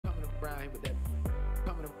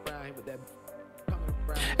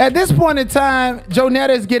At this point in time, Joe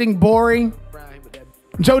Netta is getting boring.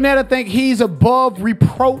 Joe Netta think he's above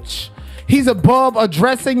reproach. He's above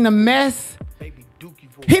addressing the mess. He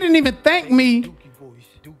didn't even thank me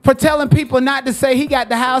for telling people not to say he got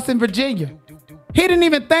the house in Virginia. He didn't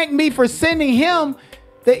even thank me for sending him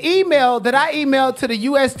the email that I emailed to the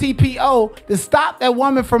USTPO to stop that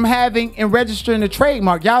woman from having and registering the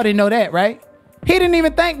trademark. Y'all didn't know that, right? He didn't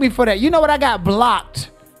even thank me for that. You know what? I got blocked.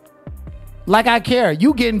 Like I care.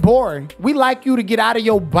 You getting boring. We like you to get out of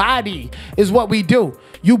your body is what we do.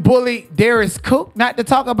 You bully Darius Cook not to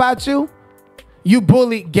talk about you. You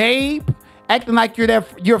bully Gabe acting like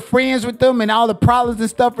you're friends with them and all the problems and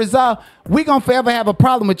stuff resolved. We gonna forever have a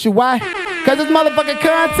problem with you. Why? Because it's motherfucking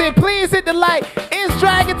content. Please hit the like. It's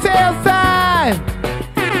Dragon Tales time.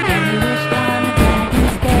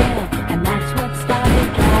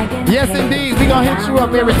 Yes, indeed. We gonna hit you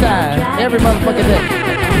up every time. Every motherfucking day.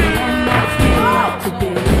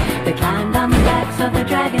 They climbed on the backs of the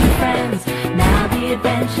dragon friends. Now the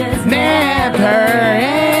adventures never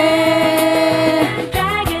end.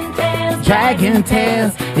 Dragon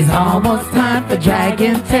Tales. It's almost time for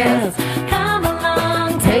Dragon Tales. Come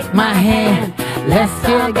along, take my hand. Let's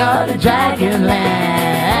go to Dragonland.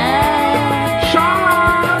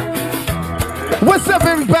 Sean! What's up,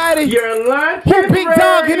 everybody? Your lunch Who big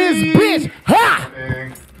dog in this bitch? Ha!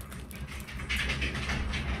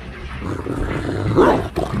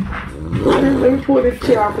 Let me pull this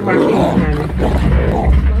shit off of my feet, honey.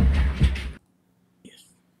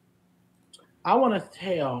 I want to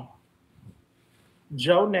tell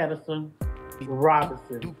Joe Nedison,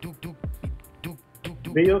 Robinson,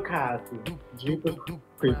 Bill Cosby, Jeepers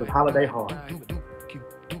Creepers, Holiday Heart.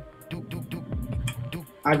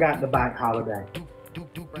 I got the bike holiday.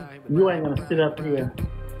 You ain't gonna sit up here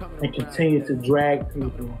and continue to drag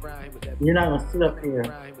people. You're not gonna sit up here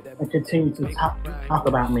and continue to talk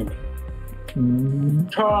about me.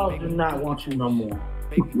 Charles do not want you no more.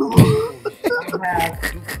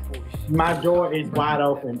 My door is wide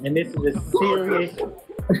open, and this is a serious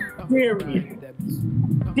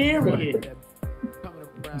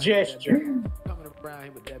gesture.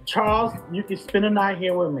 Charles, you can spend a night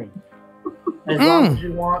here with me as long as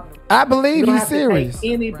you want. I believe he's serious. To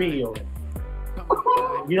pay any bill.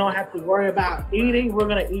 You don't have to worry about eating. We're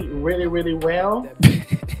gonna eat really, really well.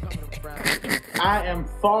 I am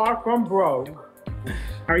far from broke.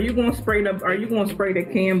 Are you gonna spray the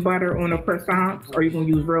canned butter on the croissants, or are you gonna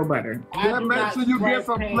use real butter? Yeah, make sure you get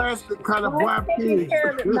some plastic kind of black pigs.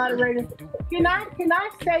 Can I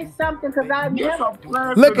say something? Because I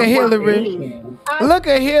look at Hillary. Look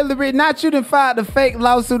at Hillary. Not you to file the fake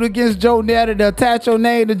lawsuit against Joe Netta to attach your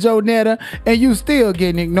name to Joe Netta, and you still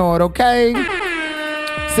getting ignored. Okay,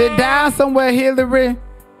 sit down somewhere, Hillary.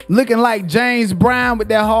 Looking like James Brown with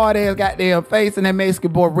that hard ass goddamn face and that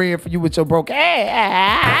Mexican boy red for you with your broke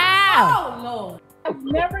ass. Oh Lord! I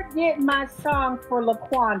never did my song for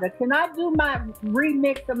LaQuanda. Can I do my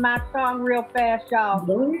remix of my song real fast, y'all?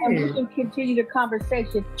 And we can continue the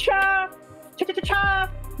conversation. Cha, cha cha cha.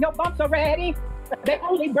 No bumps already. They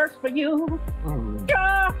only burst for you.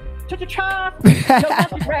 Cha. Cha-cha-cha, no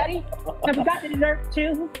bumps ready, and we got the dessert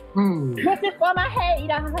too. This is for my haters,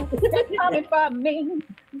 that's coming for me.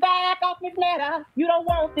 Back off me, letter, you don't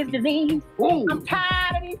want this disease. I'm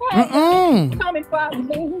tired of these haters coming for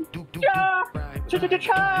me.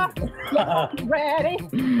 Cha-cha-cha-cha, no bumps ready.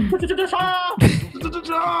 Cha-cha-cha-cha.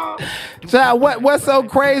 So what's so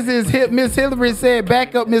crazy is Miss Hillary said,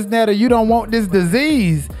 back up, Miss Netta, you don't want this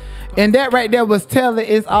disease. And that right there was telling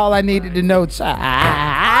is all I needed to know,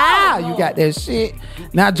 child. You got that shit.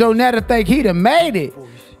 Now Joe Netta think he done made it.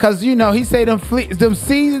 Cause you know, he say them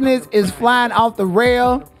seasonings is flying off the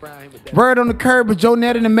rail. Word on the curb, but Joe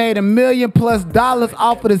Netta done made $1 million+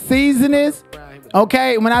 off of the seasonings.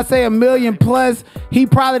 Okay, when I say $1 million+, he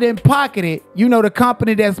probably didn't pocket it. You know, the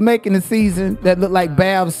company that's making the season that look like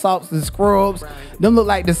bath salts and scrubs. Them look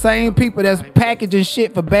like the same people that's packaging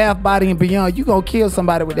shit for Bath, Body, and Beyond. You gonna kill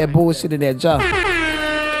somebody with that bullshit in that job.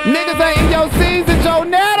 Niggas ain't in your season, Joe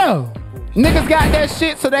Netta. Niggas got that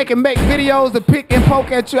shit so they can make videos to pick and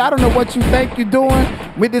poke at you. I don't know what you think you're doing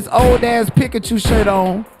with this old ass Pikachu shirt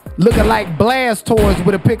on. Looking like Blastoise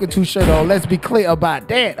with a Pikachu shirt on. Let's be clear about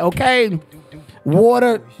that, okay?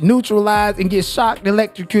 Water neutralized and get shocked,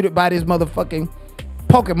 electrocuted by this motherfucking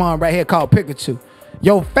Pokemon right here called Pikachu.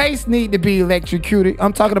 Your face need to be electrocuted.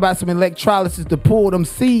 I'm talking about some electrolysis to pull them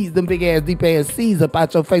seeds, them big ass, deep ass seeds up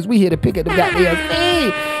out your face. We here to pick up the goddamn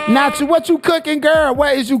seed. Not you. What you cooking, girl?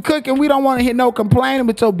 What is you cooking? We don't want to hear no complaining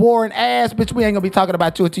with your boring ass, bitch. We ain't gonna be talking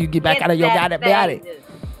about you until you get back out of your goddamn body.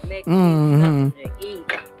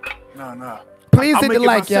 Nah. Please I'll hit the make it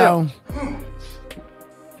like, y'all. myself.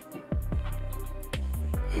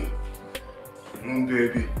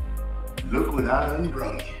 Baby, look what I done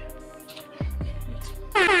brung you.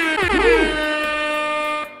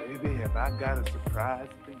 Baby, have I got a surprise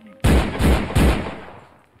for you?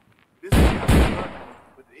 This is how it's done,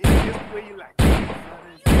 but it's just the way you like it.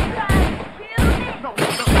 No,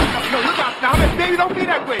 look out now. Baby, don't be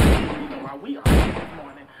that way. You know why we are here this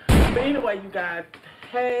morning. But anyway, you guys,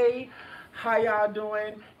 hey, how y'all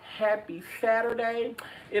doing? Happy Saturday.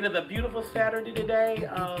 It is a beautiful Saturday today.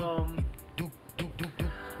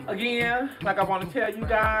 Again, like I want to tell you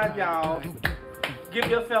guys, y'all, give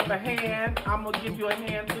yourself a hand. I'm going to give you a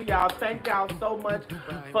hand too, y'all. Thank y'all so much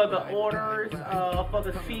for the orders, for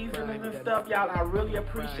the seasonings and stuff, y'all. I really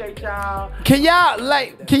appreciate y'all. Can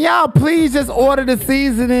y'all please just order the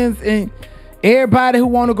seasonings, and everybody who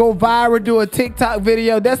want to go viral do a TikTok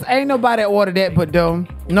video? Ain't nobody order that but them.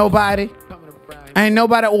 Nobody. Ain't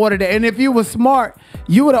nobody ordered that. And if you were smart,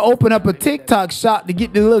 you would have opened up a TikTok shop to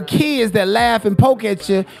get the little kids that laugh and poke at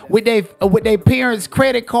you with their parents'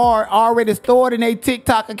 credit card already stored in their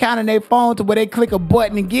TikTok account and their phone, to where they click a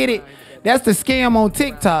button and get it. That's the scam on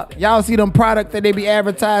TikTok. Y'all see them products that they be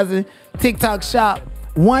advertising, TikTok shop.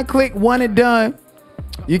 One click, one and done.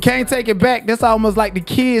 You can't take it back. That's almost like the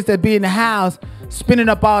kids that be in the house spending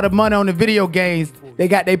up all the money on the video games. They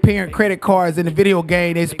got their parent credit cards in the video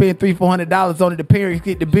game. They spend $300-400 on it. The parents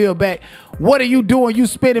get the bill back. What are you doing? You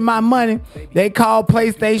spending my money. They call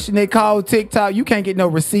PlayStation. They call TikTok. You can't get no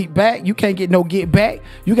receipt back. You can't get no get back.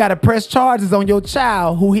 You got to press charges on your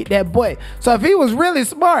child who hit that button. So if he was really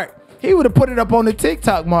smart, he would have put it up on the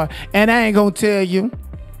TikTok mark. And I ain't going to tell you,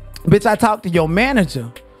 bitch, I talked to your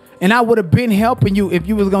manager. And I would have been helping you if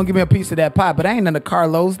you was going to give me a piece of that pie. But I ain't none of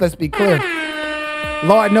Carlos. Let's be clear.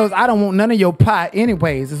 Lord knows I don't want none of your pie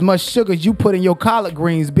anyways. As much sugar as you put in your collard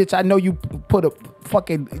greens, bitch, I know you put a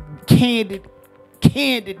fucking candied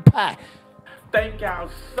pie. Thank y'all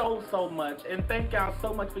so much. And thank y'all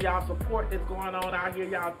so much for y'all support that's going on out here,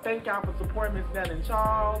 y'all. Thank y'all for supporting Miss Netta and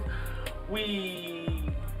Charles. We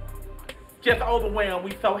just overwhelmed.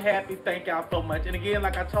 We so happy. Thank y'all so much. And again,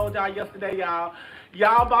 like I told y'all yesterday, y'all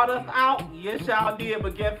bought us out. Yes, y'all did.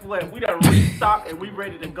 But guess what? We done restocked and we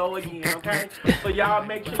ready to go again, okay? So y'all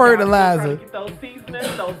make sure fertilizer. y'all get those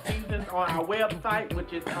seasonings on our website,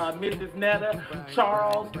 which is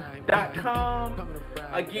MrsNettaCharles.com.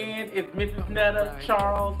 Again, it's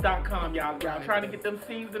MrsNettaCharles.com. Y'all trying to get them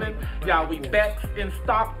seasonings. Y'all, we back in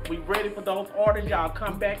stock. We ready for those orders. Y'all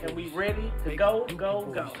come back and we ready to go.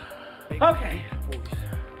 Okay.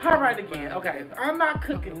 All right again. Okay, I'm not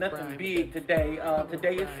cooking nothing big today.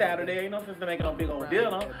 Today is Saturday. Ain't no sense to making no big old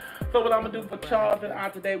dinner. So what I'm gonna do for Charles and I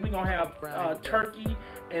today, we gonna have turkey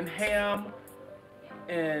and ham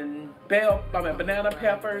and banana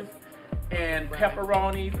peppers and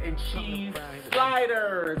pepperonis and cheese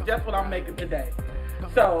sliders. That's what I'm making today.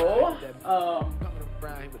 So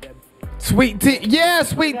sweet tea, yeah,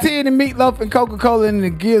 sweet tea and the meatloaf and Coca-Cola and the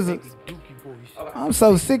gizzards. I'm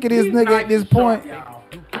so sick of this nigga at this point.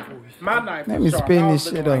 My knife. Let me spin this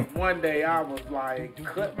shit up. One day I was like,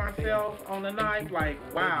 cut myself on the knife, like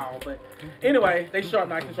wow. But anyway, they sharp,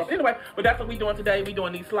 nice and sharp. Anyway, but that's what we doing today. We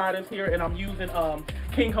doing these sliders here, and I'm using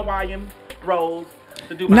King Hawaiian rolls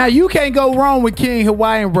to do. Now you can't go wrong with King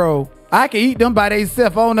Hawaiian roll. I can eat them by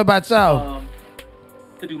themselves. I don't know about y'all.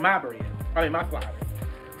 To do my bread, my sliders.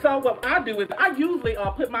 So what I do is I usually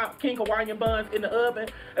put my King Hawaiian buns in the oven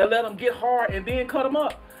and let them get hard and then cut them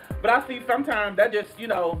up. But I see sometimes that just,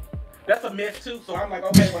 that's a mess too. So I'm like,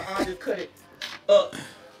 okay, well, I'll just cut it up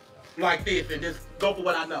like this and just go for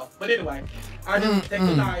what I know. But anyway, I just take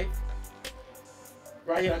the knife.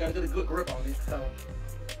 Right here, I got to get a good grip on it. So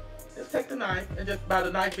just take the knife and just by the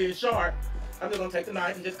knife being sharp, I'm just going to take the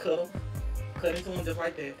knife and just cut them. Cut into them just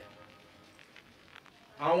like that.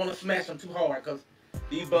 I don't want to smash them too hard because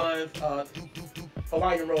these buns,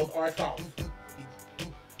 Hawaiian rolls are soft.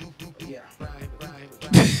 Yeah.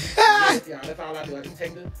 Yeah, that's all I do. I just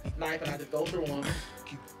take the knife and I just go through them.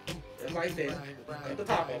 Just like that. At the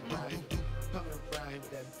top of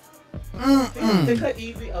them. They cut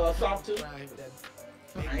easy, soft too. I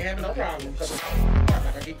ain't having no problem. Cause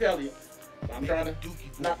like I keep telling you. I'm trying to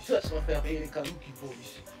not touch myself in it because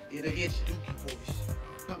it'll get you.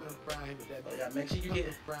 So yeah, make sure you get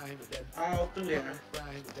it all through there.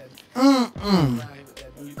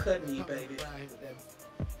 When you cut these, baby.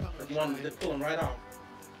 But you want to just pull them right off.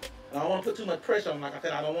 And I don't want to put too much pressure on them. Like I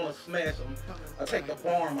said, I don't want to smash them or take the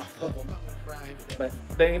form off of them. But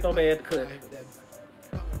they ain't so bad to cut.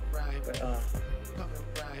 But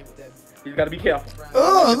you just got to be careful.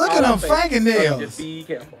 Oh, look at them fingernails. Just be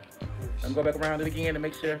careful. I'm gonna go back around it again to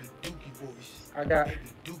make sure I got. I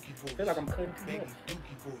feel like I'm cutting too much.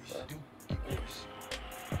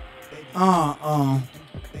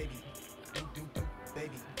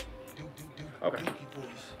 Okay.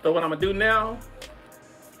 So what I'm gonna do now is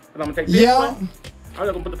I'm gonna take this one. I'm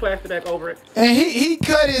just gonna put the plastic back over it. And he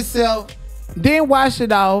cut himself, then wash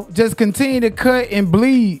it off. Just continue to cut and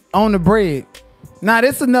bleed on the bread. Now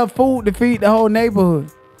this enough food to feed the whole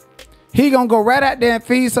neighborhood. He gonna go right out there and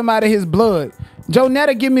feed somebody his blood. Joe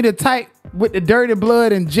Netta give me the type with the dirty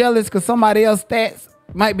blood and jealous because somebody else stats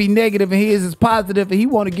might be negative and his is positive and he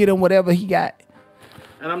want to get him whatever he got.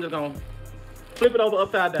 And I'm just gonna flip it over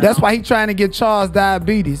upside down. That's why he trying to get Charles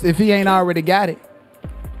diabetes if he ain't already got it.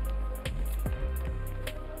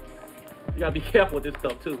 You gotta be careful with this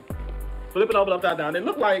stuff too. Flip it over upside down. It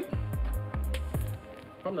look like,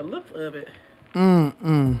 from the looks of it,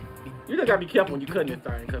 you just gotta be careful when you're cutting this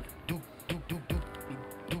thing, cause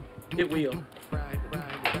it will. So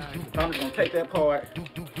I'm just gonna take that part,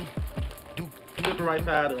 flip the right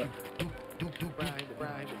side up.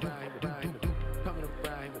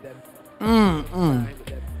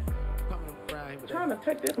 Trying to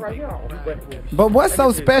take this right here off. But what's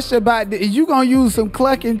so special about this? You gonna use some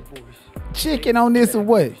clucking chicken on this or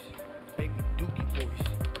what?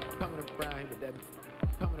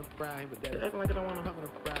 Acting like I don't want to.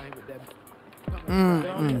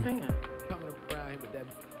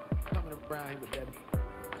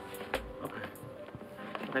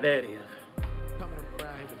 Okay, there it is.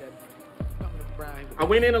 I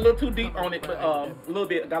went in a little too deep on it, but a little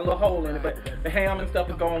bit, got a little hole in it, but the ham and stuff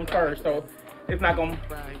is going first, so it's not going to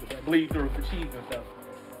bleed through the cheese and stuff.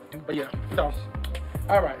 But yeah, so,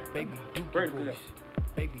 all right. Very good.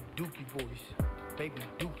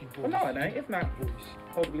 Well, no, it ain't. It's not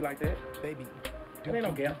supposed to be like that. There ain't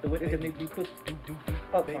no gap to it. It just needs to be pushed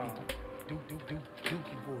up some.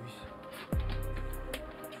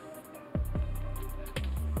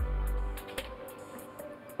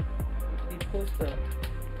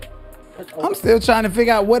 I'm still trying to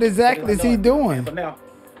figure out what exactly is he doing. But now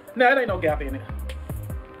it ain't no gap in it.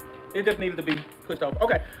 It just needed to be pushed over.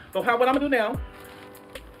 Okay, so what I'm gonna do now,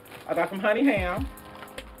 I got some honey ham.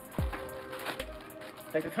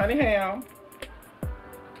 Take this honey ham.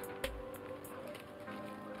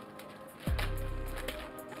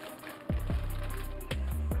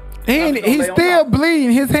 He's still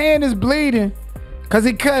bleeding. His hand is bleeding because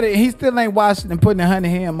he cut it. He still ain't washing and putting the honey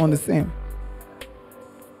ham on the sandwich.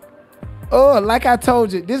 Oh, like I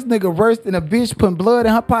told you, this nigga worse than a bitch putting blood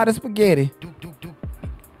in her pot of spaghetti.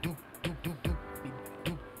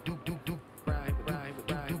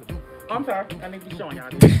 I'm sorry. I need to be showing y'all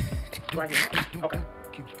this. Right here. Okay.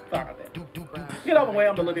 Sorry about that. Get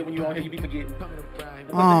overwhelmed a little bit when you on here. You be forgetting. Put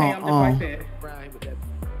the ham just like that.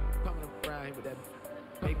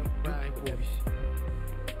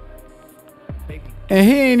 And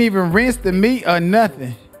he ain't even rinsed the meat or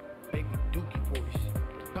nothing.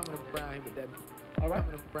 All right.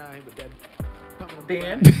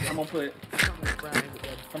 Then I'm gonna put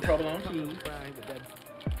some provolone cheese.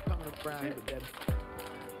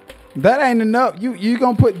 That ain't enough. You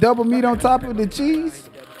gonna put double meat on top of the cheese?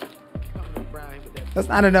 That's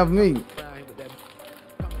not enough meat.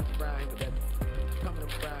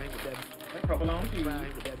 Provolone cheese.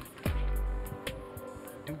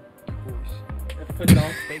 Let's put it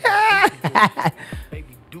on.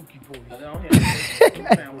 Put it on here.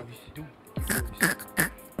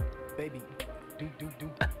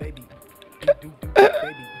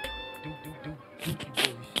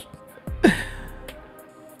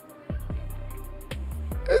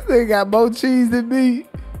 This thing got more cheese than me.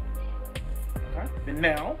 Okay. And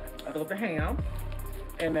now I go the ham,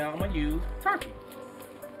 and now I'm gonna use turkey.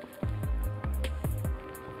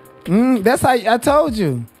 That's how I told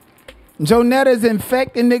you. Joe Netta's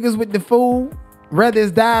infecting niggas with the food, whether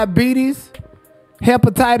it's diabetes,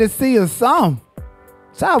 hepatitis C, or something.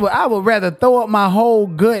 So I would rather throw up my whole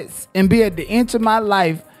guts and be at the end of my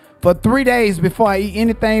life for 3 days before I eat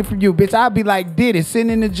anything from you, bitch. I'd be like Diddy,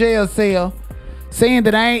 sitting in the jail cell, saying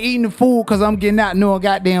that I ain't eating the food because I'm getting out, knowing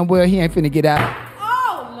goddamn well he ain't finna get out.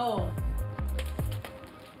 Oh, Lord.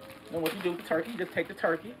 And what you do with the turkey, you just take the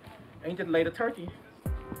turkey and you just lay the turkey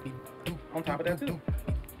on top of that too.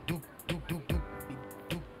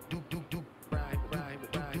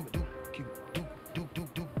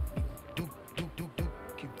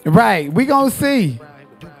 Right, we gonna see.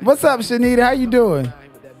 What's up, Shanita? How you doing?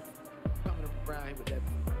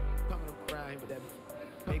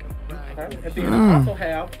 Okay. And then I also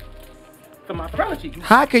have some mozzarella cheese.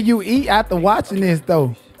 How can you eat after watching this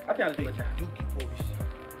though? I tell you what time.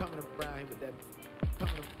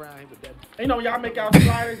 You know, y'all make y'all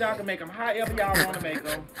sliders, y'all can make them however y'all want to make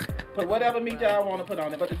them. Put whatever meat y'all want to put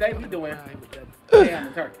on it. But today we doing ham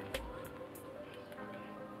and turkey.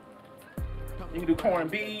 You can do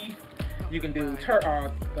corned beef. You can do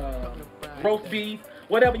roast beef.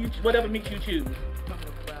 Whatever meat you choose.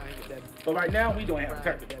 But right now we doing ham and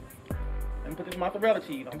turkey. And put this mozzarella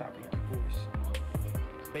cheese on top of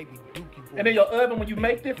it. And then your oven, when you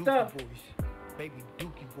make this stuff,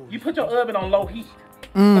 you put your oven on low heat.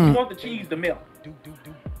 But you want the cheese to melt.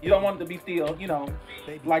 You don't want it to be still, you know,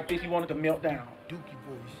 like this. You want it to melt down.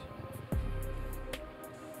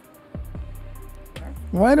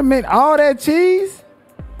 Wait a minute, all that cheese?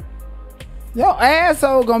 Your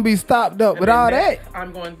asshole gonna be stopped up with all that.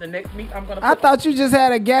 The next meat I'm gonna I thought you just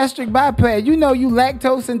had a gastric bypass. You know you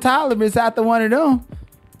lactose intolerance after one of them.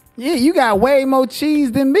 Yeah, you got way more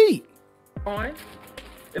cheese than meat.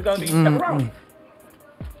 It's gonna be pepperoni.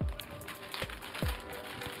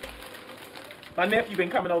 My nephew been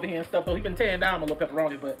coming over here and stuff, so he been tearing down my little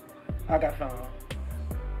pepperoni, but I got some.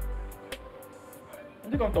 I'm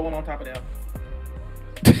just gonna throw it on top of that.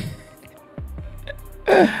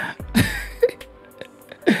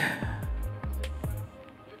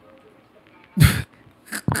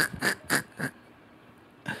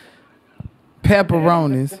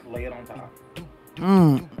 Pepperonis. Just lay it on top.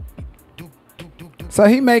 So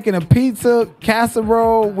he making a pizza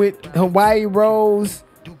casserole with Hawaii rolls.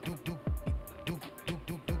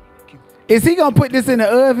 Is he gonna put this in the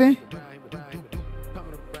oven?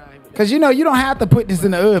 Cause you know you don't have to put this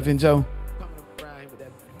in the oven, Joe.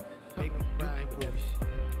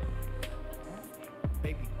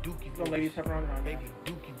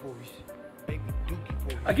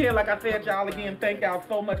 Again, like I said, y'all, again, thank y'all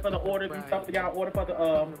so much for the orders and stuff that y'all order for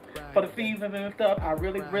the seasons and stuff. I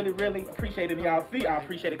really, really, really appreciate it. And y'all see, I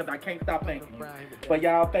appreciate it because I can't stop thanking you. But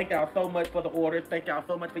y'all, thank y'all so much for the orders. Thank y'all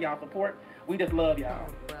so much for y'all support. We just love y'all.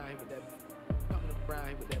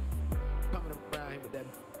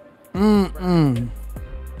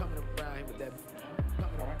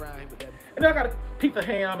 And then I got a piece of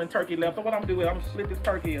ham and turkey left. So what I'm gonna do is I'm gonna split this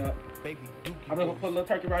turkey up. I'm gonna put a little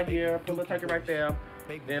turkey right here, put a little turkey right there.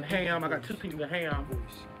 Then ham, I got 2 pieces of ham. I'm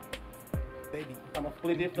gonna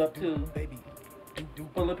split this up too. Put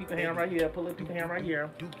a little piece of ham right here, put a little piece of ham right here.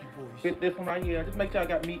 Split this one right here. Just make sure I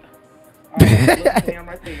got meat. Put a little piece of ham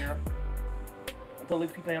right there. Put a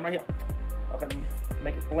little piece of ham right here. Okay, let me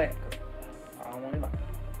make it flat. I don't want it like.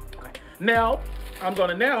 Okay. Now, I'm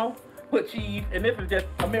gonna put cheese, and this is just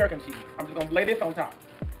American cheese. I'm just gonna lay this on top.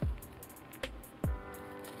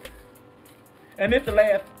 And this is the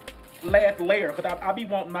last layer, because I be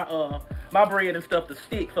wanting my bread and stuff to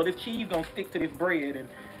stick. So this cheese gonna stick to this bread, and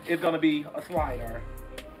it's gonna be a slider.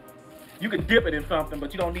 You can dip it in something,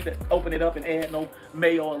 but you don't need to open it up and add no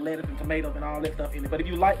mayo or lettuce and tomatoes and all that stuff in it. But if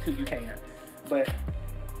you like to, you can. And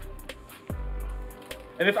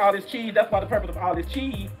it's all this cheese. That's why the purpose of all this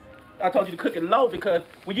cheese, I told you to cook it low, because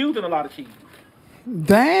we're using a lot of cheese.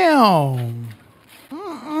 Damn.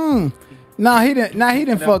 Nah, he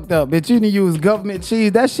didn't fucked up. Bitch, you didn't use government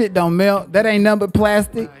cheese. That shit don't melt. That ain't nothing but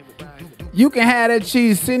plastic. You can have that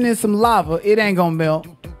cheese sitting in some lava. It ain't gonna melt.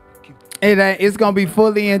 It's gonna be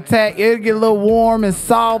fully intact. It'll get a little warm and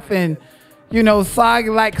soft and, you know, soggy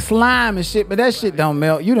like slime and shit, but that shit don't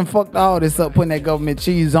melt. You done fucked all this up putting that government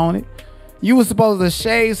cheese on it. You was supposed to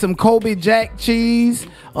shave some Kobe Jack cheese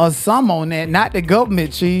or some on that, not the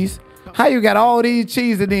government cheese. How you got all these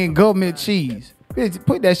cheese and then government cheese? Bitch,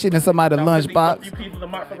 put that shit in somebody's lunchbox. A few pieces of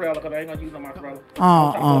mozzarella, because I ain't gonna use no mozzarella.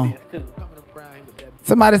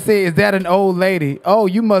 Somebody said, is that an old lady? Oh,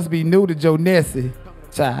 you must be new to Joe Nessie.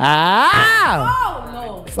 Child. Oh,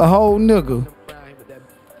 no. It's a whole nigga.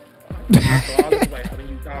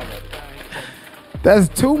 That's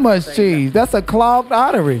too much cheese. That's a clogged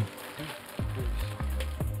artery.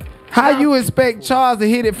 How you expect Charles to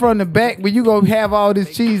hit it from the back when you gonna have all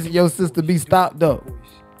this cheese and your sister be stopped up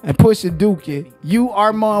and push a dookie? You,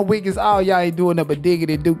 Armand Wiggins, all y'all ain't doing up a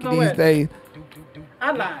diggity dookie these days.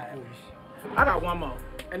 I lied. I got one more,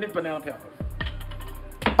 and it's banana pepper.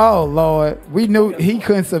 Oh Lord, we knew he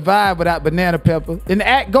couldn't survive without banana pepper.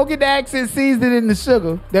 And go get the accent seasoning in the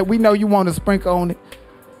sugar that we know you want to sprinkle on it.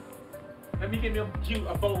 Let me get me a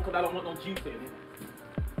bowl, because I don't want no juice in it.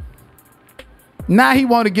 Now he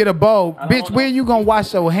want to get a bowl. Bitch, when you gonna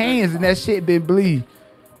wash your hands and that shit been bleed?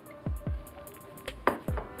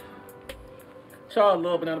 Charles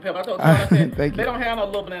love banana pepper. I told Charles, I said, they don't have no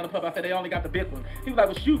little banana pepper. I said, they only got the big one. He was like,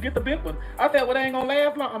 well, shoot, get the big one. I said, well, they ain't gonna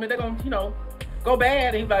last long. I mean, they're gonna, you know, go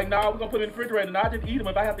bad. And he's like, no, we're gonna put it in the refrigerator and I'll just eat them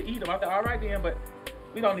if I have to eat them. I said, all right then, but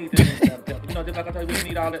we don't need this banana pepper. You know, just like I told you, we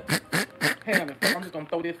need all that ham and stuff. I'm just gonna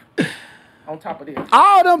throw this on top of this.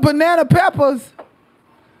 All them banana peppers.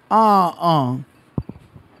 I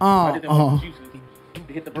did them juices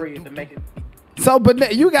to hit the bread to make it. So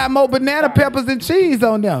you got more banana peppers than cheese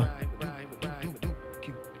on there.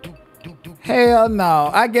 Hell no.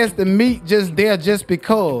 I guess the meat just there just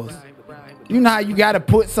because. You know how you got to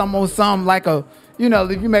put some on something like a, you know,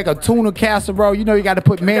 if you make a tuna casserole, you know you got to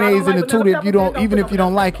put mayonnaise in the tuna if you don't, even if you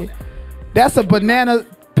don't like it. That's a banana.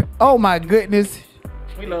 Oh my goodness.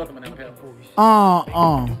 We love the banana peppers.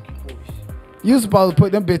 You supposed to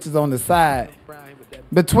put them bitches on the side.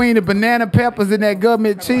 Between the banana peppers and that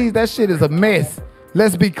government cheese, that shit is a mess.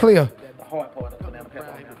 Let's be clear. The hard part of the banana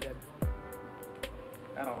pepper.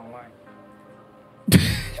 I don't like.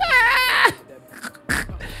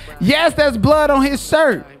 Yes, there's blood on his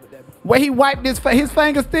shirt. Where he wiped his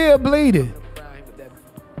finger still bleeding.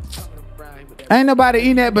 Ain't nobody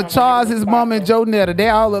eating that but Charles, his mom, and Joe Netta. They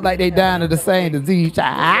all look like they dying of the same disease.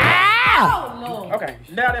 Ah! Okay,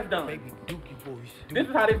 now that's done. This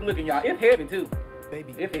is how this looking, y'all. It's heavy too.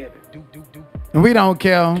 It's heavy. We don't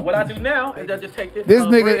care. What I do now is I just take this. This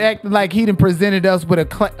nigga bread. acting like he done presented us with a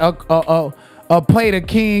plate of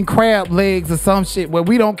king crab legs or some shit where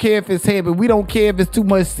we don't care if it's heavy. We don't care if it's too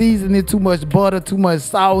much seasoning, too much butter, too much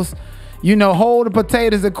sauce. You know, hold the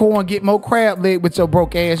potatoes and corn, get more crab leg with your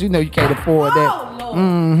broke ass. You know you can't afford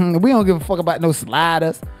that. We don't give a fuck about no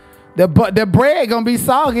sliders. The bread gonna be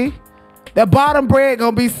soggy. The bottom bread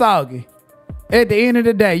gonna be soggy. At the end of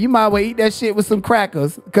the day, you might well eat that shit with some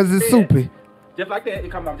crackers because it's soupy. Just like that, it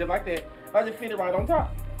comes out just like that. I just fit it right on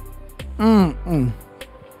top. Mm-mm.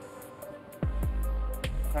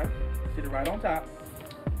 Okay, sit it right on top.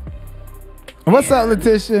 What's up,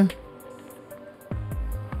 Letitia?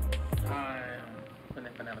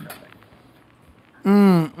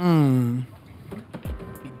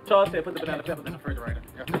 Charles said put the banana peppers in the refrigerator.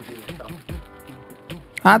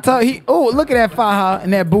 I told look at that faja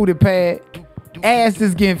and that booty pad. Ass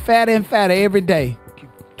is getting fatter and fatter every day.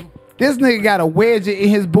 This nigga got a wedge in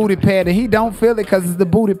his booty pad and he don't feel it because it's the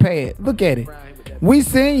booty pad. Look at it. We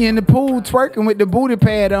seen you in the pool twerking with the booty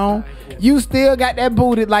pad on. You still got that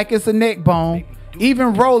booty like it's a neck bone.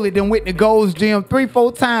 Even Rolly done went to Gold's Gym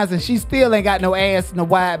 3-4 times and she still ain't got no ass in the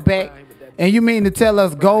wide back. And you mean to tell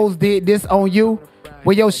us Gold's did this on you?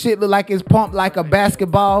 Where your shit look like it's pumped like a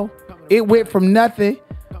basketball? It went from nothing.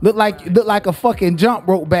 Look like a fucking jump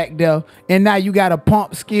rope back there, and now you got a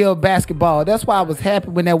pump skill basketball. That's why I was happy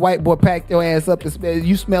when that white boy packed your ass up and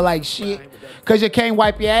you smell like shit, cause you can't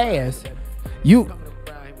wipe your ass.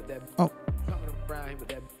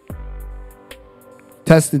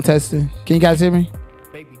 Testing. Can you guys hear me?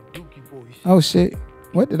 Oh shit,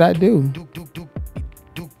 what did I do?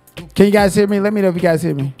 Can you guys hear me? Let me know if you guys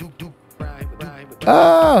hear me.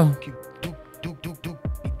 Oh.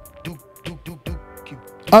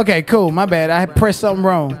 Okay, cool. My bad. I pressed something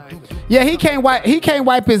wrong. Yeah, he can't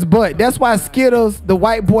wipe his butt. That's why Skittles, the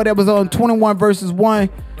white boy that was on 21 versus 1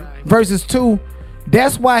 versus 2,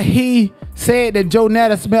 that's why he said that Joe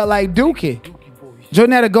Netta smelled like Dookie. Joe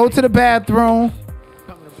Netta go to the bathroom,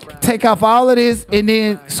 take off all of this, and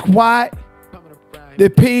then squat, the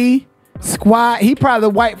pee, squat. He probably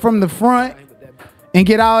wipe from the front and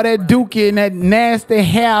get all that Dookie and that nasty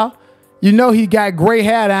hair. You know he got gray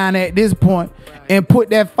hair down at this point. And put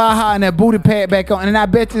that faja and that booty pad back on. And I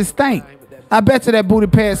bet you it stink. I bet you that booty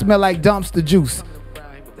pad smell like dumpster juice.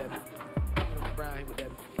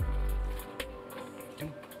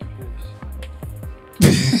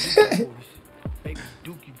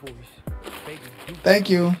 Thank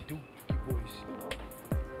you.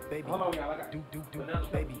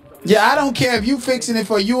 Yeah, I don't care if you fixing it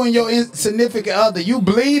for you and your significant other. You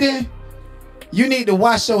bleeding, you need to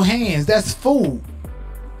wash your hands. That's food.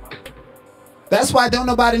 That's why don't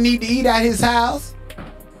nobody need to eat at his house.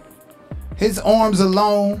 His arms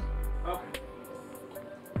alone.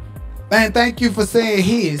 Man, thank you for saying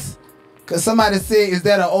his. Cause somebody said, is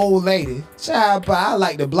that an old lady? Child, I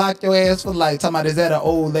like to block your ass for life. Talking about, is that an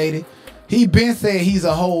old lady? He been saying he's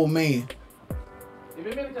a whole man. Give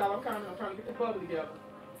me a minute, y'all. I'm trying to get the bubble together.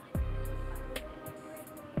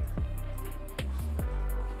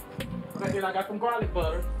 Okay, then I got some garlic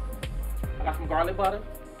butter.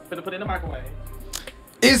 Gonna put it in the microwave.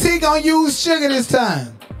 Is he gonna use sugar this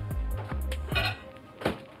time?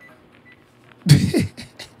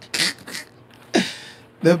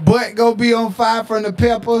 The butt gonna be on fire from the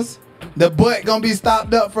peppers. The butt gonna be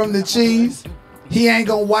stopped up from the cheese. He ain't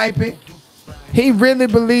gonna wipe it. He really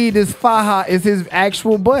believe this faja is his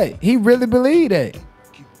actual butt. He really believe that.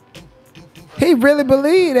 He really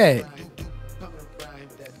believe that.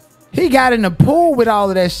 He got in the pool with all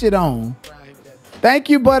of that shit on. Thank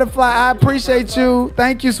you, Butterfly. I appreciate you.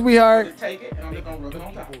 Thank you, sweetheart. Just take it and I'm just gonna rub it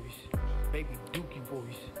on top. It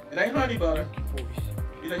ain't honey butter.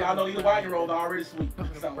 You know, y'all know these Hawaiian rolls are already sweet.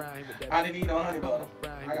 So I didn't need no honey butter.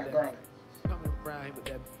 I got garlic.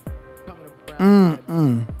 I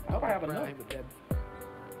hope I have enough.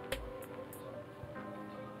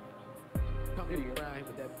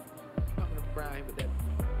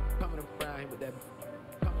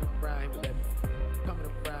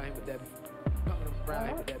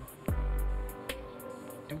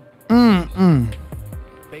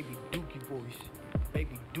 Baby Dookie voice.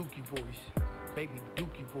 Baby Dookie voice. Baby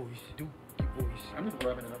Dookie voice. Dookie voice. I'm just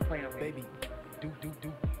rubbing it up, playing with it. Baby do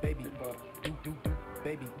baby do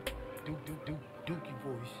baby do Dookie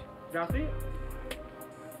voice. Y'all see it?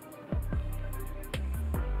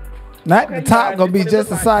 Not Okay, the top guys, gonna be this is just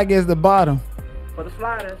as what soggy as the bottom. For the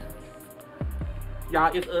sliders.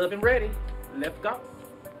 Y'all, it's oven ready. Let's go.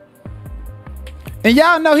 And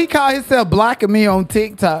y'all know he called himself blocking me on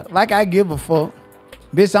TikTok. Like I give a fuck.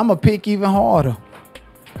 Bitch, I'ma pick even harder.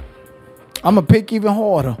 I'ma pick even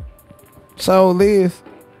harder. So Liz.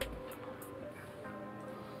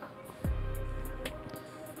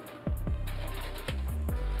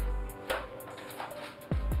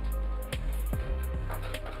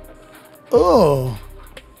 Oh,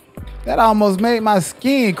 that almost made my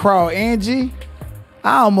skin crawl, Angie.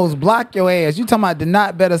 I almost blocked your ass. You talking about the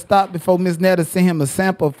not better stop before Miss Netta sent him a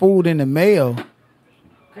sample of food in the mail.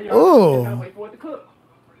 Oh. Wait for it to cook.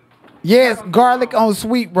 Yes, garlic on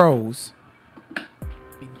sweet rolls.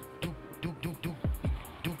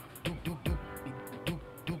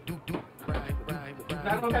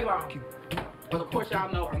 Not gonna take long. But of course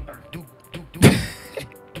y'all know I'm thirsty.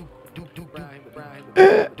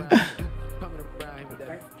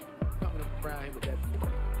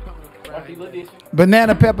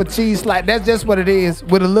 Banana pepper cheese slide. That's just what it is.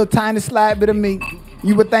 With a little tiny slide bit of meat.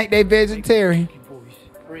 You would think they vegetarian.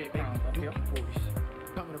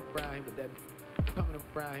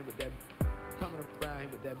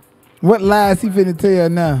 What lies he finna tell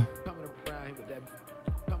now?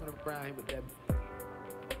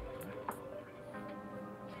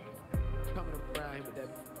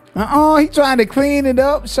 He trying to clean it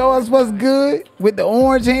up, show us what's good with the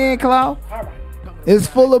orange hand cloth. It's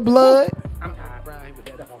full of blood. I'm tired.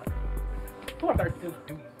 Who I'm thirsty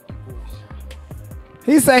to?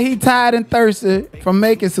 He say he tired and thirsty from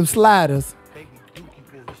making some sliders.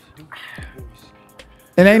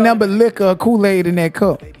 And ain't nothing but liquor or Kool-Aid in that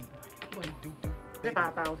cup.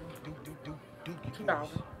 5,000.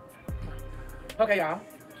 2,000. Okay, y'all.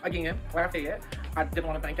 Again, like I said, I just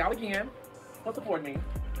want to thank y'all again for supporting me.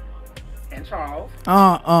 And Charles.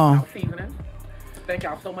 Our seasonings. Thank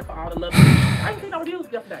y'all so much for all the love. I ain't seen no reviews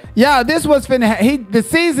yesterday. Yeah, this was finna. The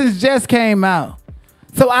seasons just came out,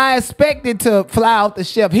 so I expected to fly off the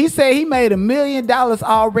shelf. He said he made $1 million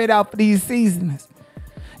already off of these seasonings.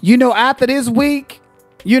 You know, after this week,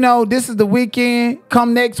 you know, this is the weekend.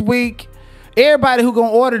 Come next week, everybody who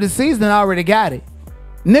gonna order the seasoning already got it.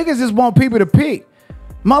 Niggas just want people to pick.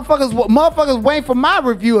 Motherfuckers wait for my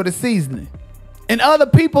review of the seasoning. And other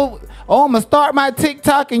people, oh, I'm gonna start my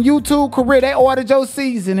TikTok and YouTube career. They ordered your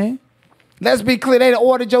seasoning. Let's be clear, they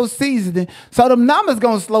ordered your seasoning. So them numbers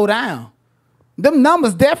gonna slow down. Them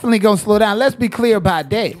numbers definitely gonna slow down. Let's be clear about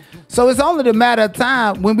that. So it's only a matter of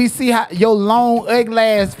time when we see how your long, ugly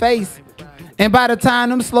ass face. And by the time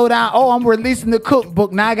them slow down, oh, I'm releasing the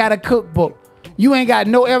cookbook. Now I got a cookbook. You ain't got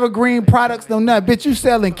no evergreen products, no nothing. Bitch, you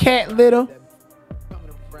selling cat litter.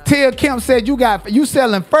 Tia Kemp said you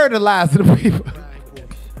selling fertilizer to people.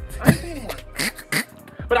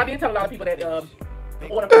 But I did tell a lot of people that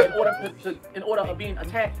in order of being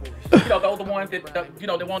attacked, you know, those are the ones that you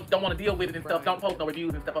know, don't want to deal with it and stuff. Don't post no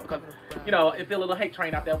reviews and stuff up because, you know, it feel a little hate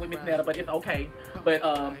train out there with Miss Netta, but it's okay. But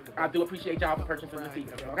I do appreciate y'all for purchasing the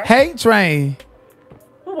season. Okay? Hate train.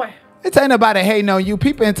 Oh boy. It ain't nobody hating on you.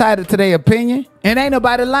 People entitled to their opinion, and ain't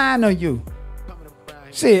nobody lying on you.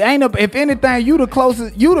 Shit, if anything, you the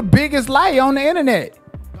closest, you the biggest liar on the internet.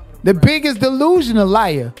 The biggest delusional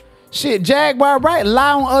liar. Shit, Jaguar right,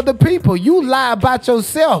 lie on other people. You lie about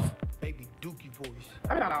yourself. Baby Dookie voice.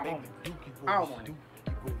 I mean, I don't want it.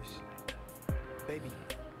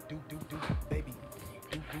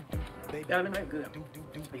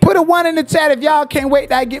 Put a 1 in the chat if y'all can't wait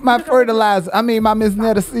till I get my fertilizer. I mean, my Miss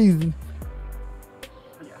Netta season.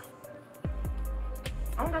 Yeah.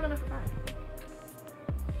 I don't got nothing to say.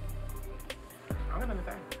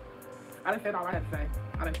 I done said all I had to say.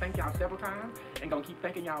 I done thank y'all several times and gonna keep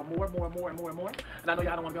thanking y'all more. And I know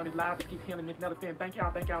y'all don't want to be on this live, just keep hearing Miss Netta saying thank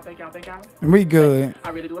y'all. We good. I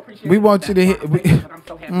really do appreciate it. We want you to hit. I'm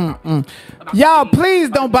so happy Y'all, please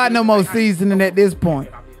don't buy no more seasoning at this point.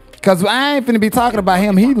 Because I ain't finna be talking about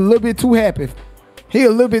him. He a little bit too happy. He a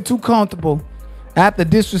little bit too comfortable after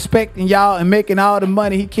disrespecting y'all and making all the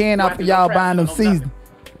money he can off of y'all buying them seasoning.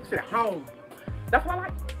 Sit at home. That's what I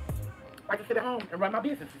like. I can sit at home and run my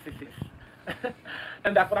business.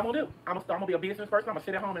 And that's what I'm gonna do. I'm gonna be a business person. I'm gonna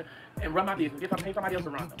sit at home and run my business. Get something, pay somebody else to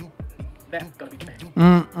run them. That's gonna be the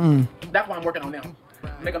thing. That's why I'm working on now.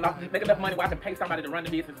 Make enough money where I can pay somebody to run the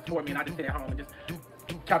business for me, and I just sit at home and just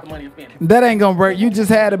count the money and spend it. That ain't gonna work. You just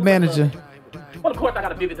had a manager. Well, of course, I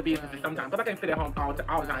gotta visit the businesses sometimes, but I can't sit at home all the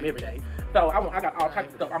time every day. So I got all types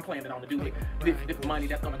of stuff I'm planning on to do with this money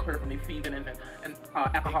that's gonna occur from these seasonings and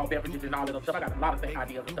alcohol beverages and all that other stuff. I got a lot of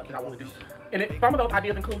ideas and stuff that I want to do, and some of those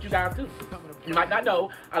ideas include you guys too. You might not know.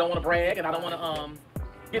 I don't want to brag, and I don't want to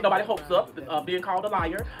get nobody hopes up being called a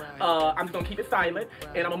liar. I'm just gonna keep it silent,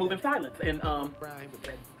 and I'm gonna move in silence. And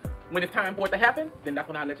when it's time for it to happen, then that's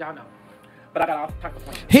when I let y'all know. But I got all types of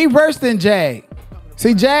plans. He worse than Jag.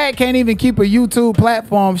 See, Jag can't even keep a YouTube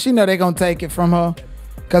platform. She know they gonna take it from her.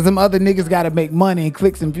 Cause them other niggas gotta make money and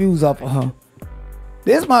clicks and views off of her.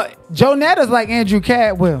 Joe Netta's like Andrew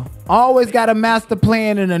Cadwell. Always got a master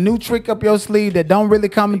plan and a new trick up your sleeve that don't really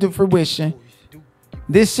come into fruition.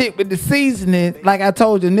 This shit with the seasoning, like I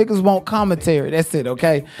told you, niggas want commentary. That's it,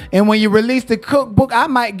 okay? And when you release the cookbook, I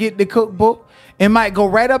might get the cookbook and might go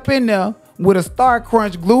right up in there with a Star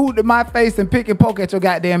Crunch glued to my face and pick and poke at your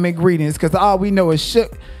goddamn ingredients. Because all we know is shit.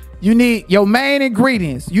 You need your main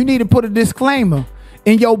ingredients. You need to put a disclaimer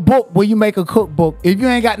in your book where you make a cookbook. If you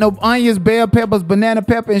ain't got no onions, bell peppers, banana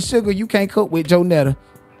pepper, and sugar, you can't cook with Joe Netta.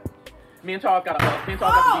 Me and Charles got the business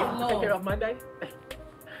to take care of Monday.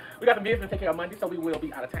 We got the business to take care of Monday, so we will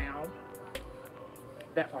be out of town.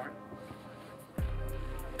 That part.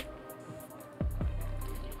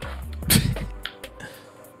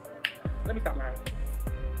 Let me stop lying.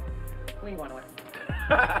 We ain't going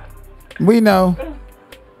nowhere. We know.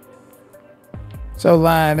 So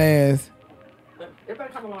lying ass.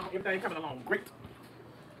 Everything coming along great.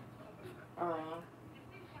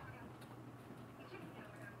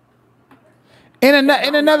 And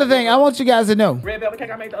another thing, I want you guys to know. Red velvet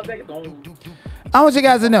cake I made the other day. I want you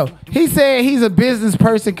guys to know. He said he's a business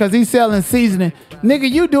person because he's selling seasoning. Nigga,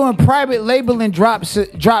 you doing private labeling drop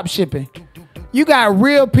shipping. You got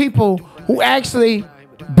real people who actually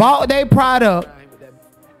bought their product,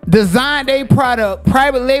 designed their product,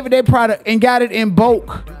 private label their product, and got it in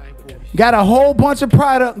bulk. Got a whole bunch of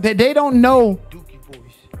product that they don't know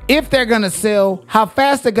if they're gonna sell, how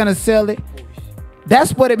fast they're gonna sell it.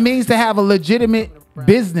 That's what it means to have a legitimate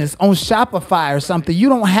business on Shopify or something. You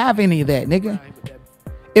don't have any of that, nigga.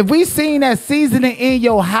 If we seen that seasoning in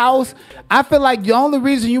your house, I feel like the only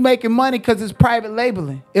reason you making money because it's private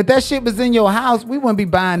labeling. If that shit was in your house, we wouldn't be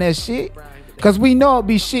buying that shit. Because we know it'd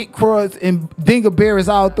be shit cruds and dingleberries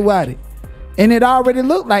all throughout it. And it already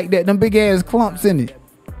looked like that, them big ass clumps in it.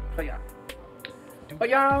 But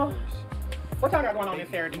y'all, what y'all got going on this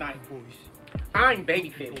Saturday night? I ain't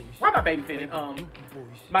babysitting. Why am I babysitting?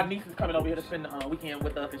 My niece is coming over here to spend the weekend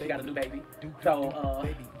with us, and she got a new baby. So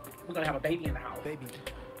we're gonna have a baby in the house.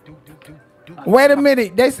 Wait a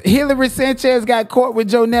minute. Hillary Sanchez got caught with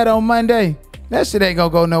Joe Netta on Monday. That shit ain't gonna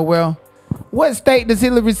go nowhere. What state does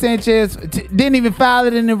Hillary Sanchez didn't even file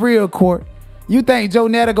it in the real court? You think Joe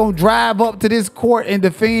Netta gonna drive up to this court and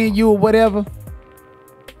defend you or whatever?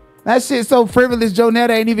 That shit so frivolous, Joe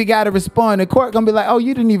Netta ain't even got to respond. The court gonna be like, oh,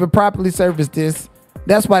 you didn't even properly service this.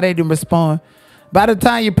 That's why they didn't respond. By the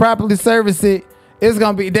time you properly service it, it's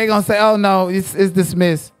gonna be, they gonna say, oh no, it's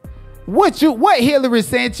dismissed. What Hillary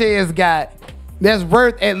Sanchez got that's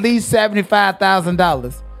worth at least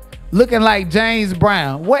 $75,000? Looking like James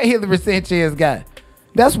Brown. What Hillary Sanchez got?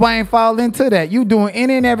 That's why I ain't fall into that. You doing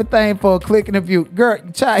any and everything for a click and a view. Girl,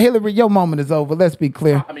 child, Hillary, your moment is over. Let's be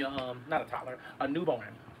clear. I mean, not a toddler, a newborn.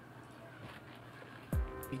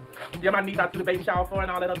 Yeah, my niece out to the baby shower for and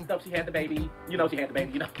all that other stuff. She had the baby. You know she had the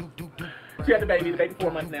baby, you know. She had the baby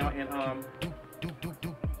 4 months now, and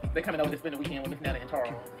they coming over to spend the weekend with Miss Netta and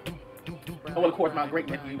Charles. Well, of course, my great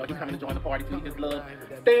nephew, you know, he coming to join the party too. He just loves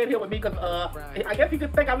staying here with me because I guess he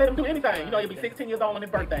just think I let him do anything. You know, he'll be 16 years old on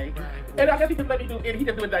his birthday, and I guess he just let me do it. He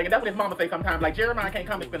just do anything, and that's what his mama say sometimes. Like, Jeremiah can't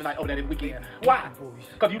come and spend the night over there this weekend. Why?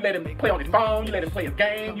 Because you let him play on his phone, you let him play his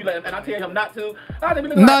game, and I tell him not to.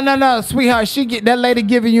 No, sweetheart, that lady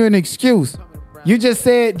giving you an excuse. You just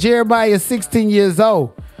said Jeremiah is 16 years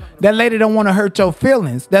old. That lady don't want to hurt your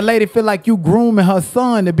feelings. That lady feel like you grooming her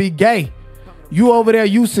son to be gay. You over there,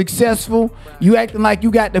 you successful. You acting like you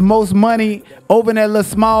got the most money over in that little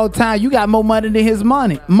small town. You got more money than his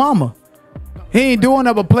mama. He ain't doing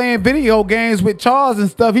nothing but playing video games with Charles and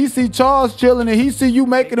stuff. He see Charles chilling and he see you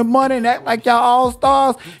making the money and act like y'all all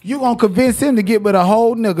stars. You gonna convince him to get with a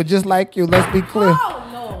whole nigga just like you. Let's be clear. Oh,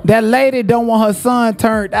 no. That lady don't want her son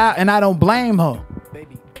turned out, and I don't blame her.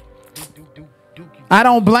 I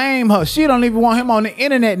don't blame her. She don't even want him on the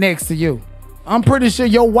internet next to you. I'm pretty sure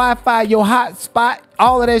your Wi-Fi, your hotspot,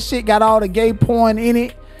 all of that shit got all the gay porn in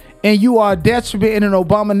it. And you are a detriment and an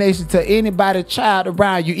abomination to anybody, child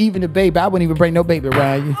around you, even the baby. I wouldn't even bring no baby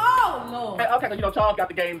around you. Oh, no. Hey, okay, so you know, Charles got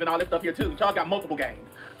the games and all this stuff here too. Charles got multiple games.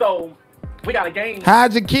 So we got a game.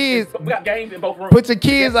 Hide your kids. We got games in both rooms. Put your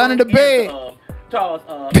kids under the bed. Charles'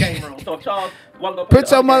 game room. So if Charles want to go play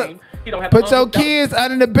Put your game, he don't have to put your kids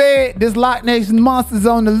under the bed. This Loch Nation monster's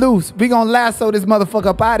on the loose. We gonna lasso this motherfucker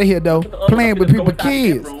up out of here though. Playing with people's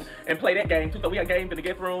kids. And play that game too. So we got games in the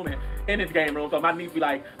guest room and in his game room. So my niece be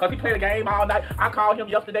like, cause he played a game all night. I called him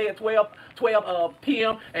yesterday at 12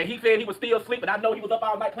 p.m. and he said he was still asleep, and I know he was up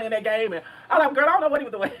all night playing that game. And I was like, girl, I don't know what he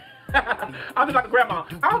was doing. I'm just like a grandma.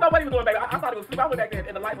 I don't know what he was doing, baby. I thought he was asleep. I went back there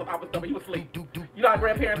in the life of our stuff, but he was asleep. You know how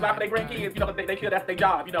grandparents lie for their grandkids, you know, they feel that's their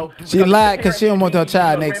job, you know. She lied because she don't want her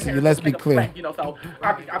child next to you. Let's be clear. You know, so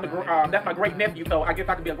that's my great nephew, so I guess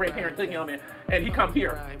I can be a grandparent to him, and he comes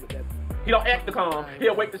here. He don't ask to come.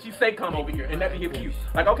 He'll wait till she say come over here, and that'd be his cue.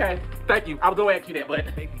 Like, okay, thank you. I was gonna ask you that, but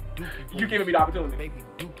you giving me the opportunity.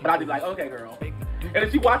 But I be like, okay, girl. And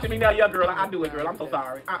if she watching me now, yeah, girl, I do it, girl. I'm so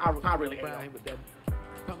sorry. I really am.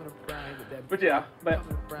 But yeah, but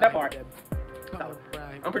that part. So,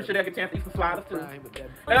 I'm pretty sure they'll get a chance to eat some sliders too.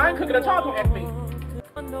 And I ain't cooking a Charles gonna ask me.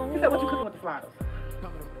 He said, what you cooking with the sliders?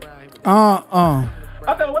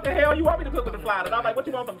 I said, what the hell you want me to cook with the sliders? I was like, what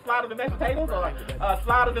you want, some sliders and mashed potatoes or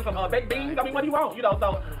sliders and some baked beans? I mean, what do you want? You know,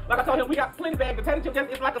 so like I told him, we got plenty of bags of potato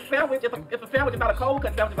chips. It's like a sandwich. It's a sandwich. It's not a cold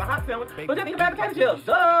cut sandwich. It's a hot sandwich. So just eat a bag of potato chips.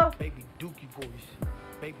 Duh.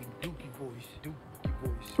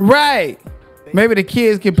 Right. Maybe the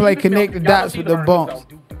kids can play connect the dots with the bumps.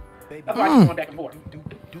 That's why I keep going back and forth.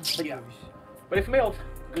 But yeah, but it smells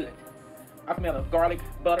good. I smell the garlic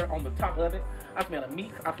butter on the top of it. I smell the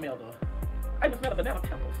meat. I even smell the banana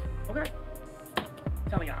peppers. Okay? I'm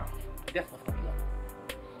telling y'all, that's what's gonna be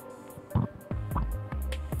up.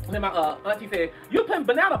 And then my auntie said, you putting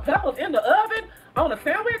banana peppers in the oven on a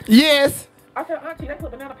sandwich? Yes. I said, auntie, they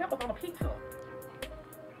put banana peppers on a pizza.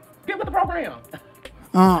 Get with the program.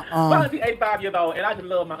 My auntie 85 years old, and I just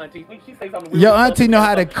love my auntie. She say something weird. Your auntie know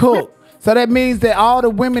how to cook. So that means that all the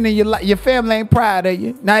women in your family ain't proud of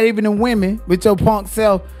you. Not even the women with your punk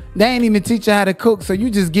self. They ain't even teach you how to cook, so you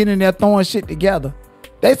just get in there throwing shit together.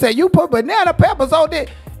 They say, you put banana peppers on this.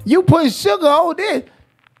 You put sugar on this.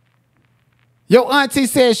 Your auntie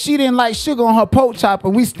said she didn't like sugar on her pork chop,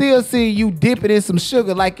 and we still see you dip it in some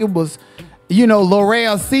sugar like it was, you know,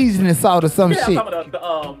 L'Oreal seasoning salt or some shit. Some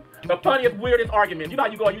of the funniest, weirdest arguments. You know how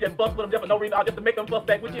you go and you just fuss with them just for no reason, just to make them fuss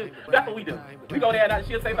back with you. That's what we do. We go there and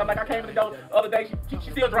she'll say something like, I came in the door the other day.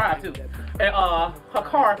 She still drives too, and her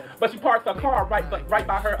car, but she parks her car right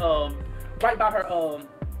by her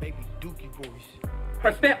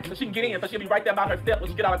her steps, so she can get in. So she'll be right there by her step. When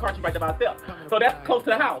she get out of the car, she's right there by her step. So that's close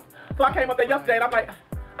to the house. So I came up there yesterday and I'm like,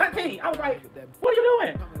 auntie, I was like, what are you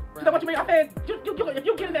doing? She said, what you mean? I said, if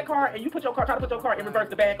you get in that car and you try to put your car in reverse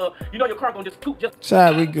the back up, you know your car gonna just scoop just.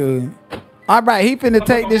 Child, we good. All right, he finna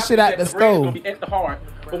take this shit out the bread is stove. gonna be extra hard,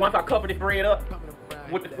 but once I cover this bread up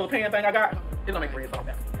with the little pan thing I got, it's gonna make bread soft.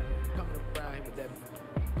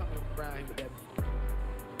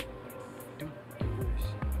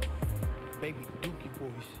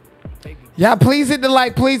 Y'all, please hit the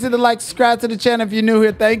like, subscribe to the channel if you're new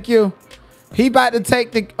here. Thank you. He about to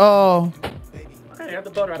take the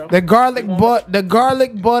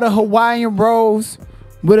garlic butter Hawaiian rolls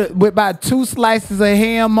with about 2 slices of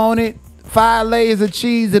ham on it, 5 layers of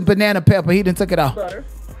cheese and banana pepper. He done took it off. Butter.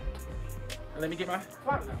 Let me get my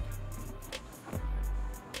flowers out.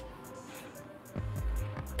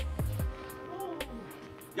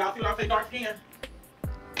 Y'all see what I say, dark skin?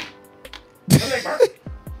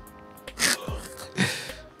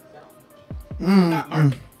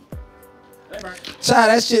 Child,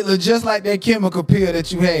 that shit look just like that chemical peel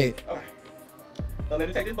that you had. Okay. So let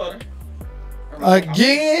me take this butter.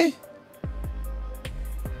 Again?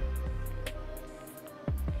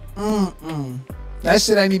 That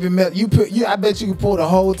shit ain't even melt. I bet you can pull the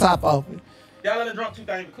whole top off it. Y'all let it drunk 2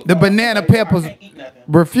 things. The banana peppers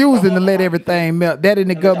refusing to let everything melt. That in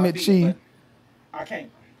the government cheese. I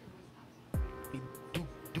can't.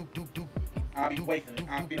 I'll be wasting it.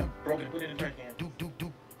 I'll be broken and put it in the trash can.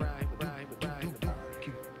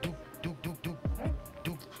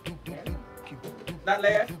 Not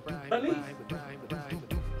last, but least.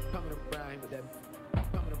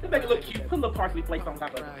 Just make it look cute. Put a little parsley flakes on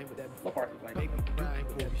top of it. Little parsley flakes.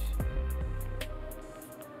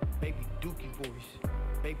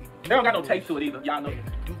 They don't got no taste to it either. Y'all know.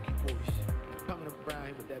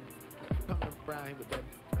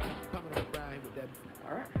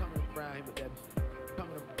 All right.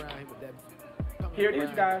 Here it is,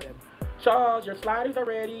 you guys. Charles, your sliders are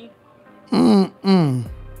ready.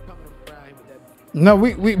 No,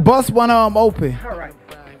 we bust one of them open. All right.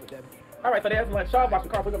 All right, so there's lunch. Charles, watch the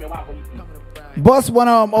car. We're going to be a while for you. Bust one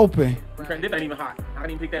of them open. Okay, this ain't even hot. I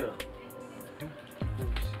didn't even pick that up.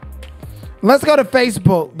 Let's go to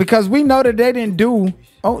Facebook because we know that they didn't do.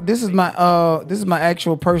 Oh, this is my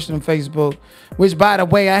actual personal Facebook. Which, by the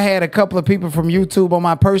way, I had a couple of people from YouTube on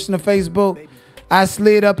my personal Facebook. I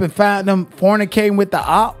slid up and found them fornicating with the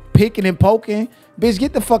op, picking and poking. Bitch,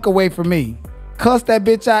 get the fuck away from me. Cussed that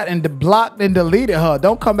bitch out and blocked and deleted her.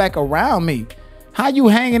 Don't come back around me. How you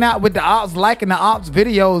hanging out with the ops, liking the ops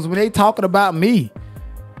videos when they talking about me?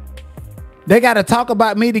 They got to talk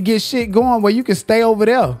about me to get shit going where you can stay over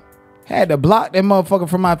there. Had to block that motherfucker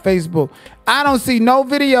from my Facebook. I don't see no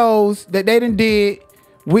videos that they done did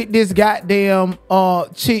with this goddamn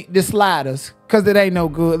cheat the sliders because it ain't no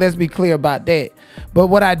good. Let's be clear about that. But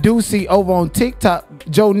what I do see over on TikTok,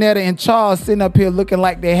 Netta and Charles sitting up here looking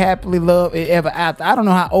like they happily love it ever after. I don't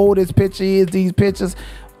know how old this picture is, these pictures.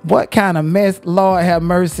 What kind of mess, Lord have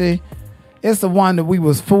mercy. It's the one that we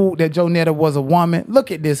was fooled that Netta was a woman. Look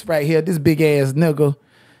at this right here, this big ass nigga.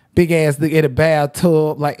 Big ass nigga in a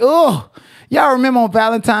bathtub. Like, ugh. Y'all remember on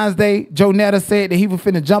Valentine's Day, Netta said that he was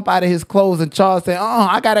finna jump out of his clothes and Charles said,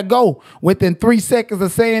 I gotta go. Within 3 seconds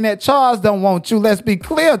of saying that, Charles don't want you. Let's be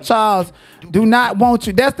clear, Charles do not want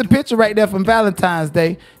you. That's the picture right there from Valentine's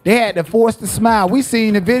Day. They had to force the smile. We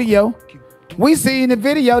seen the video. We seen the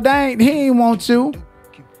video. He ain't want you.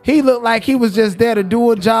 He looked like he was just there to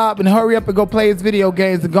do a job and hurry up and go play his video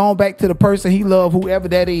games and go back to the person he loved, whoever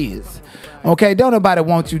that is. Okay, don't nobody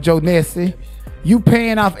want you, Netta. You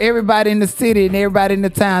paying off everybody in the city and everybody in the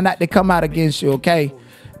town not to come out against you, okay?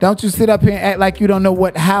 Don't you sit up here and act like you don't know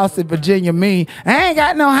what house in Virginia mean. I ain't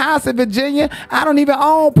got no house in Virginia. I don't even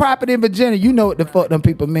own property in Virginia. You know what the fuck them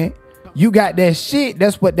people meant. You got that shit.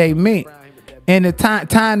 That's what they meant. And the time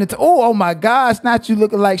to oh my gosh, not you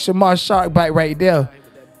looking like Shamar Sharkbite right there.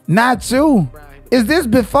 Not you. Is this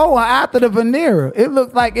before or after the veneer? It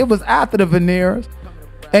looked like it was after the veneers.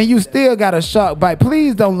 And you still got a shark bite.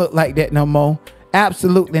 Please don't look like that no more.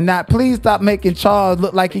 Absolutely not. Please stop making Charles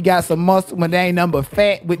look like he got some muscle when they ain't nothing but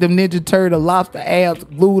fat with them Ninja Turtle lobster abs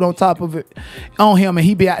glued on top of it on him, and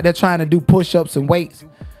he be out there trying to do push-ups and weights.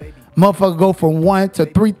 Motherfucker go from 1 to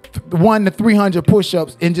 300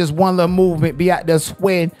 push-ups in just one little movement, be out there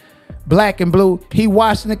sweating black and blue. He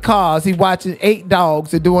washing the cars. He watching 8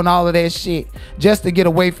 dogs and doing all of that shit just to get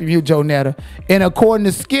away from you, Netta. And according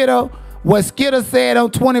to Skittle, what Skittle said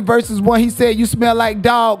on 20 verses 1, he said, you smell like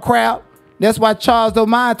dog crap. That's why Charles don't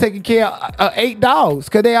mind taking care of 8 dogs,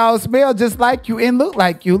 because they all smell just like you and look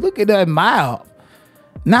like you. Look at that mouth.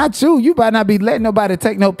 Not you. You better not be letting nobody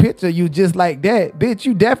take no picture of you just like that. Bitch,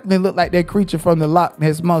 you definitely look like that creature from the Loch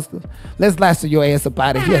Ness Monster. Let's lasso your ass up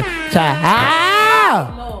out of here.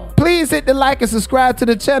 Child. Please hit the like and subscribe to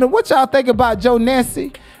the channel. What y'all think about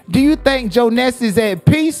Netta? Do you think Netta is at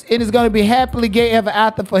peace and is going to be happily gay ever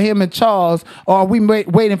after for him and Charles? Or are we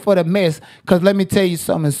waiting for the mess? Because let me tell you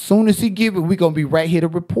something. As soon as he give it, we're going to be right here to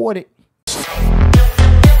report it.